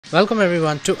Welcome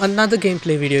everyone to another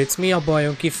gameplay video. It's me, your boy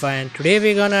Onkifa, and today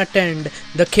we're gonna attend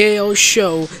the KO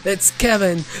show. It's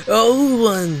Kevin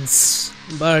Owens.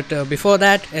 But before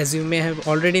that, as you may have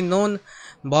already known,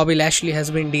 Bobby Lashley has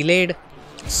been delayed.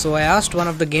 So I asked one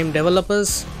of the game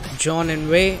developers, John and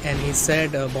Way, and he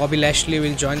said Bobby Lashley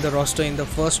will join the roster in the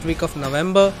first week of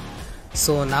November.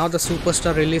 So now the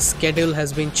superstar release schedule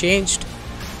has been changed.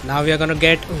 Now we are gonna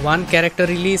get one character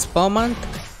release per month.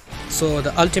 So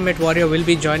the Ultimate Warrior will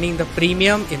be joining the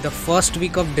premium in the first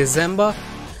week of December.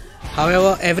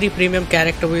 However, every premium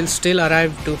character will still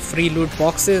arrive to free loot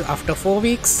boxes after 4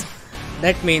 weeks.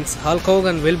 That means Hulk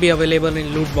Hogan will be available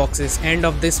in loot boxes end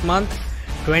of this month,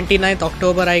 29th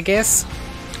October I guess.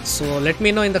 So let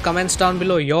me know in the comments down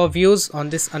below your views on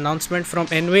this announcement from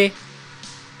Enway.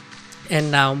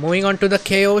 And now moving on to the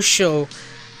KO show.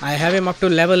 I have him up to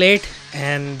level 8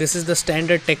 and this is the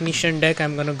standard technician deck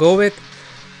I'm gonna go with.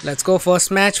 Let's go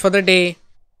first match for the day.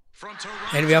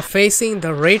 And we are facing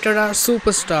the Rated R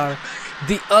Superstar,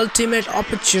 the Ultimate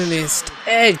Opportunist,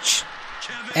 Edge.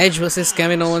 Edge versus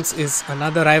Kevin Owens is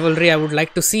another rivalry I would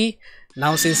like to see.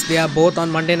 Now since they are both on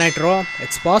Monday Night Raw,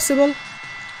 it's possible.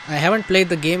 I haven't played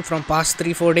the game from past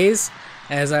 3-4 days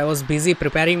as I was busy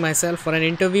preparing myself for an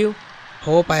interview.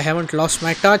 Hope I haven't lost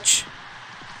my touch.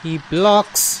 He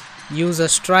blocks, use a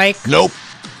strike. Nope.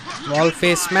 Wall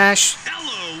face smash.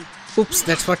 Oops,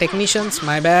 that's for technicians,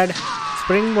 my bad.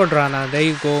 Springboard Rana, there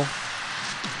you go.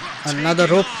 Another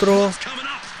rope throw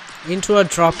into a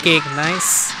drop kick,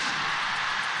 nice.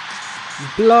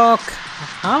 Block.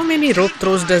 How many rope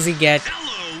throws does he get?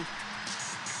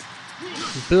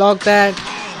 Block that.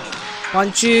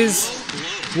 Punches.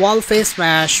 Wall face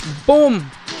smash.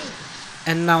 Boom.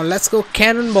 And now let's go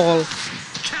cannonball.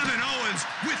 Kevin Owens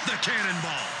with the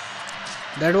cannonball.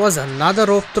 That was another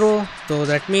rope throw, so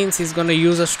that means he's gonna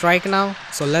use a strike now.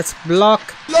 So let's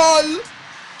block. LOL.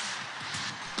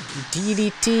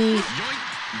 DDT.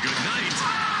 Good night.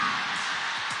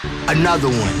 Another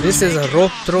one. This is a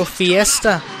rope throw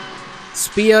fiesta.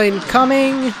 Spear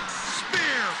incoming.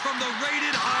 Spear from the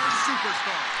Rated R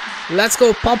Superstar. Let's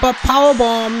go pop up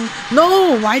powerbomb.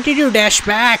 No, why did you dash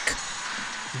back?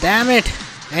 Damn it.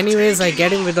 Anyways, I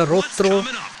get him with a rope throw.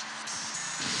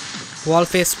 Wall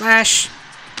face smash.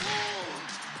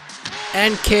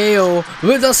 And KO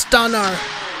with a stunner.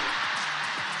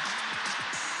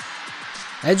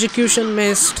 Execution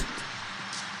missed.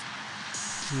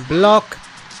 Block.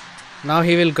 Now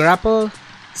he will grapple.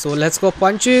 So let's go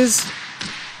punches.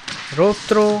 Rope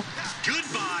throw.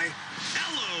 Goodbye.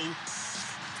 Hello.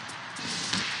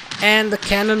 And the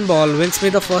cannonball wins me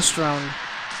the first round.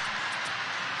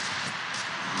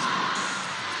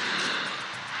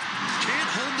 Can't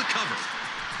hold the cover.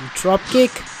 Drop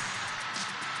kick.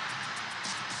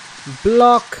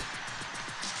 Block.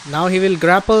 Now he will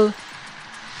grapple.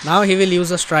 Now he will use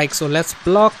a strike. So let's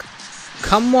block.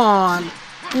 Come on.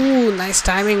 Ooh, nice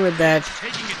timing with that.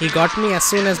 He got me as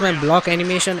soon as my block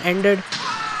animation ended.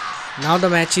 Now the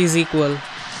match is equal.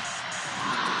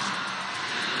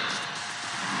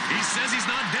 He says he's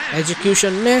not dead.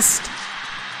 Execution missed.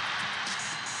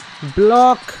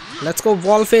 Block. Let's go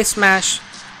wall face smash.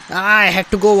 I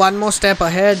had to go one more step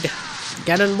ahead.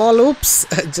 Cannonball, oops,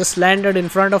 just landed in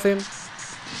front of him.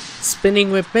 Spinning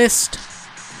whip missed.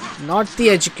 Not the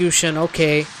execution,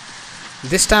 okay.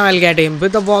 This time I'll get him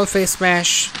with the wall face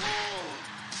smash.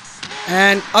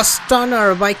 And a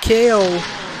stunner by KO.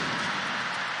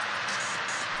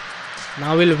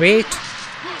 Now we'll wait.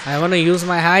 I wanna use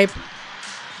my hype.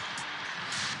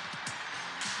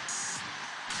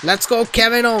 Let's go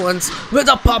Kevin Owens with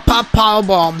a pop-up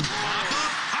powerbomb.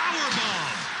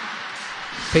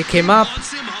 Pick him up.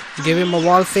 Give him a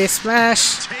wall face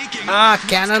smash. Ah,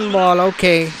 cannonball,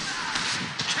 okay.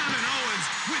 Kevin Owens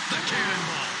with the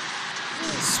cannonball.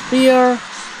 Spear.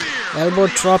 Elbow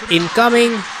drop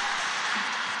incoming.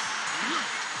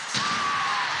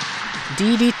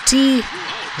 DDT.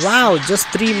 Wow, just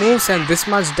 3 moves and this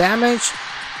much damage.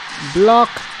 Block.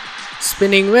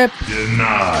 Spinning whip.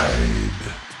 Denied.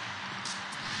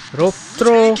 Rope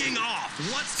throw. Taking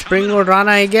off. What's Springboard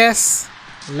Rana, I guess.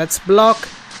 Let's block.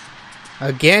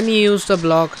 Again he used a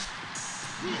block.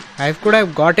 I could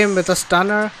have got him with a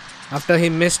stunner after he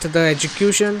missed the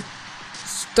execution.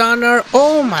 Stunner.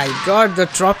 Oh my god, the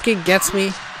dropkick gets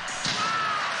me.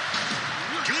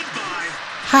 Goodbye.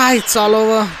 Ha, it's all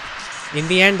over. In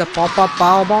the end, the pop-up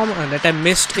powerbomb that I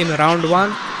missed in round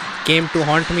 1 came to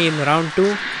haunt me in round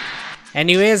 2.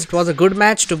 Anyways, it was a good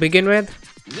match to begin with.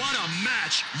 What a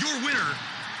match. Your winner,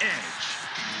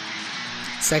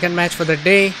 Edge. Second match for the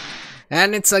day.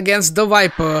 And it's against the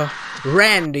Viper,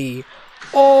 Randy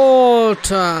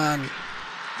Orton. The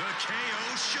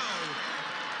KO show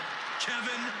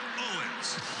Kevin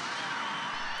Owens.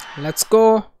 Let's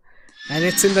go. And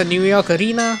it's in the New York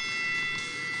Arena.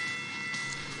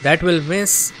 That will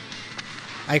miss.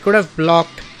 I could have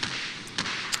blocked.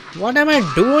 What am I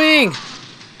doing?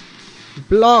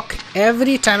 Block.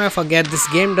 Every time I forget, this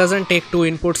game doesn't take two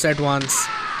inputs at once.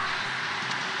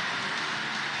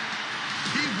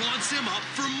 He wants him up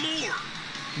for more.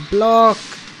 Block.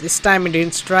 This time it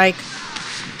didn't strike.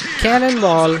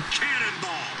 Cannonball.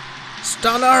 Cannonball.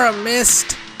 Stunner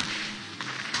missed.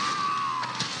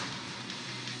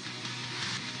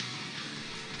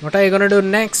 What are you gonna do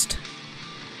next?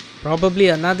 Probably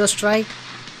another strike.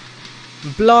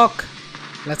 Block.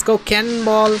 Let's go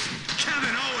cannonball.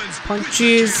 Kevin Owens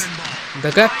Punches.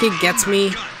 The gut kick gets me.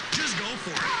 Just go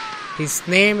for it. His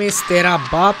name is तेरा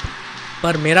बाप,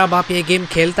 पर मेरा बाप ये game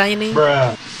खेलता ही नहीं.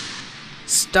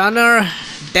 Stunner.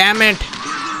 Damn it.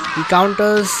 He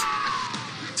counters.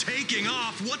 Taking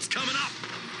off. What's coming up?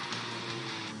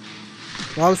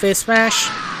 Wall face smash.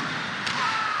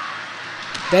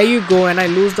 There you go, and I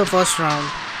lose the first round.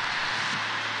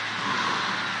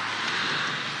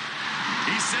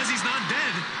 He says he's not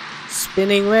dead.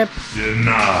 Spinning whip.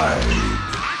 Denied.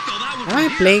 Am I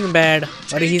playing bad,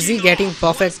 or is he getting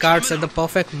perfect cards at the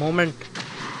perfect moment?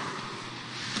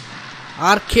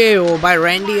 RKO by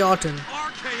Randy Orton.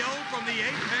 RKO from the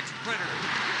Apex Predator.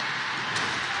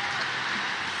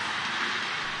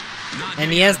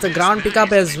 And he has the ground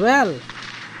pickup as well.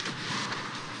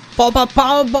 Pop-up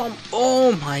powerbomb.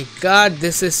 Oh my god,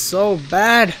 this is so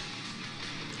bad.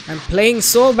 I'm playing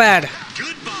so bad.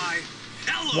 Goodbye.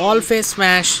 Hello. Wall face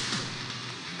smash.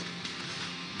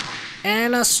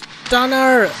 And a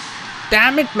stunner.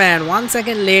 Damn it, man. 1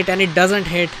 second late and it doesn't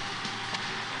hit.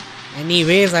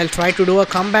 Anyways, I'll try to do a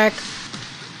comeback.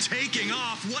 Taking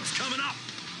off. What's coming up?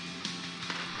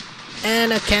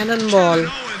 And a cannonball. Kevin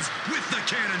Owens with the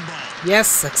cannonball. Yes,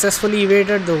 successfully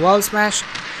evaded the wall smash.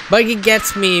 But he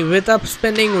gets me with a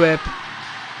spinning whip.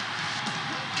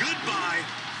 Goodbye.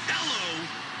 Hello.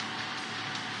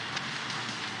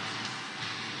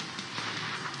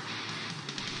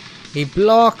 He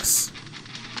blocks.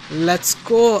 Let's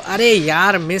go. Arey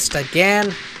yaar, missed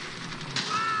again.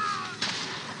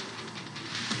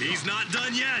 He's not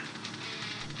done yet.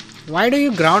 Why do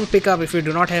you ground pick up if you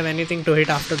do not have anything to hit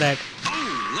after that?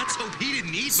 Oh, let's hope he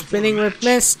didn't eat before Spinning the whip match.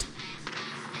 missed.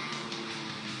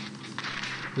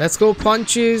 Let's go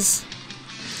punches.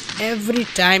 Every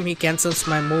time he cancels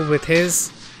my move with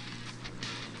his.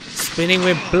 Spinning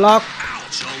whip block.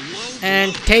 Ouch, a low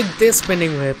And blow. take this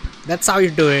spinning whip. That's how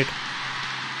you do it.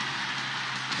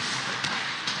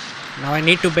 Now I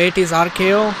need to bait his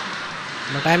RKO.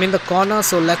 But I'm in the corner,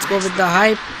 so let's go with the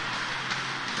hype.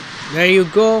 There you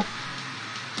go.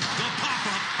 The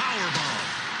pop-up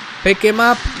powerbomb. Pick him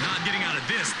up. Not getting out of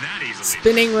this that easily.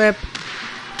 Spinning whip.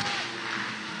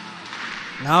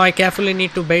 Now I carefully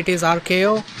need to bait his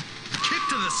RKO. Kick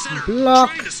to the center. Block.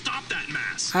 Trying to stop that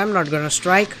mass. I'm not gonna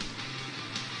strike.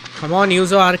 Come on,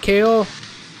 use your RKO.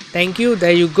 Thank you.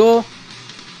 There you go.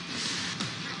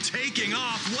 Taking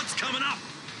off. What's coming up?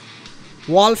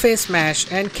 Wall face smash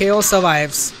and KO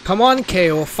survives. Come on,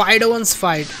 KO. Fight Owens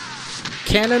fight.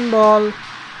 Cannonball.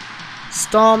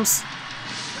 Storms.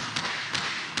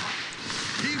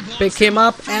 He wants Pick him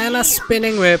up for and a more.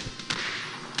 spinning whip.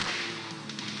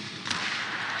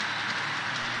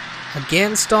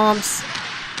 Again storms.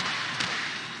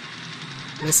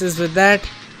 Misses with that.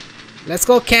 Let's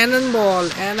go cannonball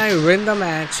and I win the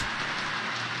match.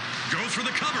 Goes for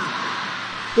the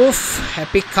cover. Oof,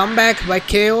 epic comeback by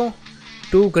KO.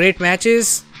 Two great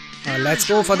matches. Let's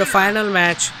go for the final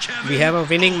match. We have a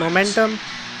winning momentum.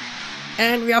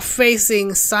 And we are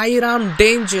facing Sairam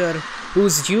Danger,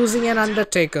 who's using an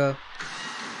Undertaker.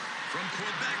 From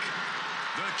Quebec,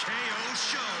 the KO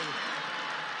Show,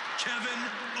 Kevin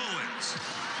Owens.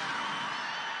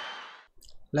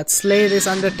 Let's slay this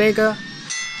Undertaker.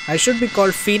 I should be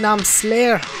called Phenom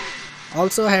Slayer.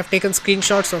 Also, I have taken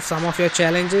screenshots of some of your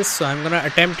challenges, so I'm gonna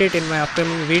attempt it in my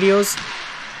upcoming videos.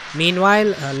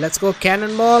 Meanwhile, let's go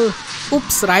cannonball.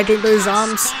 Oops, right into his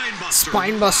arms.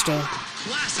 Spinebuster.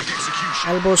 Classic execution.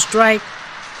 Elbow strike.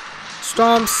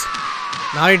 Storms.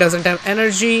 Now he doesn't have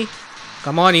energy.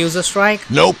 Come on, use a strike.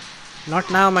 Nope.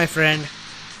 Not now, my friend.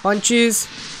 Punches.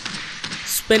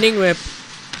 Spinning whip.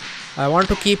 I want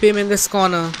to keep him in this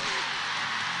corner.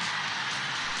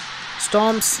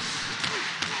 Storms.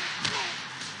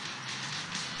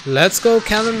 Let's go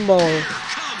cannonball.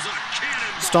 Comes a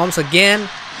cannon. Storms again.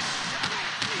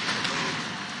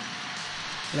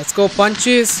 Let's go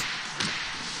punches.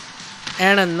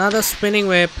 And another spinning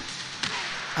whip.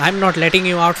 I'm not letting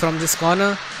you out from this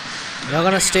corner. You're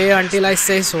gonna stay until I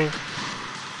say so.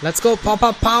 Let's go,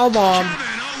 pop-up powerbomb.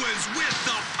 Kevin Owens with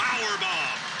the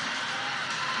powerbomb.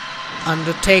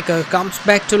 Undertaker comes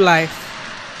back to life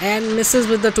and misses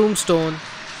with the tombstone.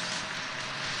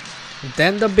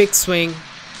 Then the big swing.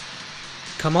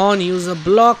 Come on, use a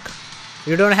block.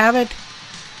 You don't have it?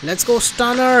 Let's go,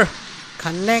 stunner.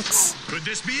 Connects. Could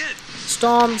this be it?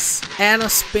 Storms and a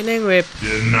spinning whip.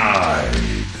 Denied.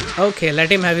 Okay,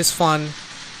 let him have his fun.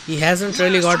 He hasn't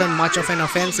really gotten much of an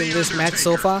offense in this match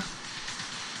so far.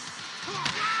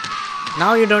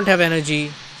 Now you don't have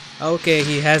energy. Okay,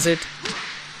 he has it.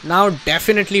 Now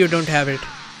definitely you don't have it.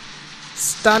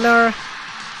 Stunner.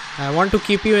 I want to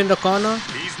keep you in the corner.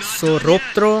 So rope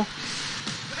throw.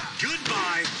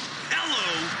 Goodbye.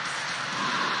 Hello.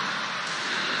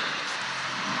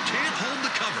 Can't hold the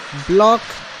cover. Block.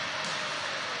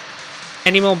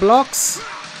 Any more blocks?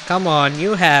 Come on,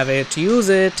 you have it. Use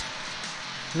it.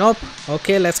 Nope.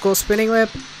 Okay, let's go spinning whip.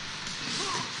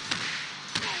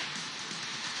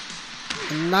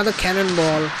 Another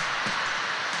cannonball.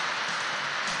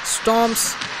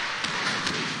 Storms.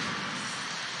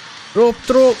 Rope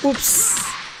throw. Oops.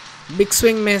 Big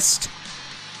swing missed.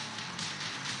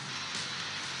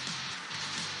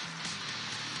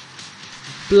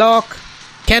 Block.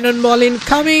 Cannonball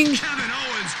incoming. Kevin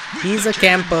Owens with He's the a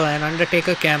camper, an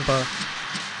Undertaker camper.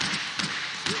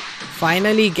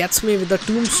 Finally gets me with the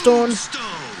tombstone. Stone.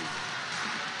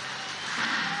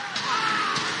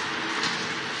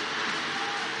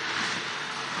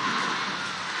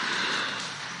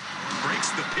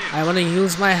 Breaks the pin. I want to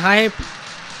use my hype.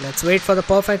 Let's wait for the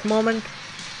perfect moment.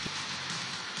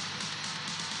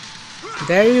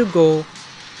 There you go.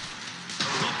 The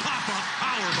pop-up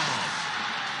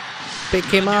powerbomb. Pick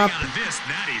him Not up. getting out of this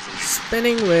that easily.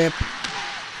 Spinning whip.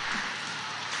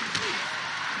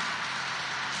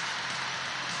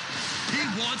 He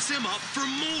wants him up for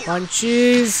more.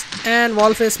 Punches. And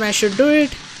wall face smash should do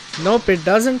it. Nope, it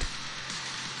doesn't.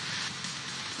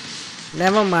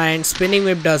 Never mind. Spinning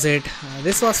whip does it.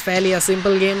 This was fairly a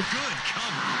simple game. Good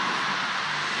cover.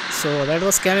 So that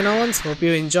was Kevin Owens. Hope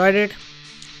you enjoyed it.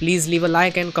 Please leave a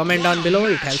like and comment down below.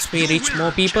 It helps me reach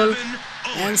more people.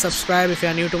 And subscribe if you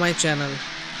are new to my channel.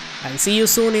 I'll see you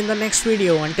soon in the next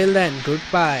video. Until then,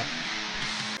 goodbye.